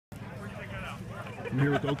I'm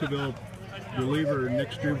here with Okawville reliever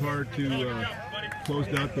Nick Strubhart to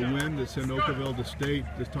closed out the win to send Okawville to state.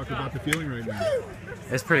 Just talk about the feeling right now.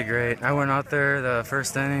 It's pretty great. I went out there the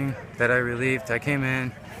first inning that I relieved. I came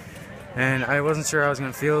in and I wasn't sure how I was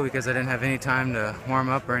going to feel because I didn't have any time to warm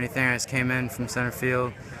up or anything. I just came in from center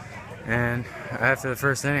field, and after the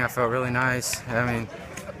first inning I felt really nice. I mean,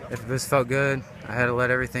 it just felt good. I had to let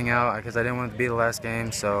everything out because I didn't want it to be the last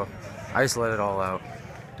game, so I just let it all out.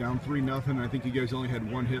 Down 3-0. I think you guys only had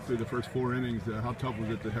one hit through the first 4 innings. How tough was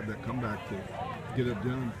it to have that comeback to get it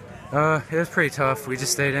done? It was pretty tough. We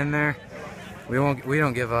just stayed in there. We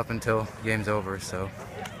don't give up until game's over. So.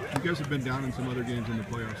 You guys have been down in some other games in the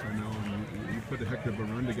playoffs, I know, and you put a heck of a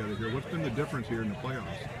run together here. What's been the difference here in the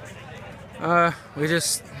playoffs? We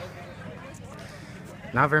just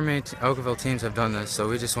not very many Okawville teams have done this, so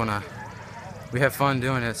we just we have fun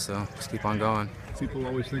doing it. So just keep on going. People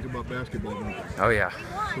always think about basketball, don't they? Oh yeah.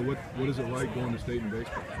 So what is it like going to state in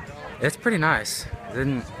baseball? It's pretty nice.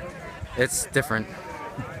 It's different.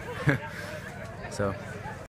 So.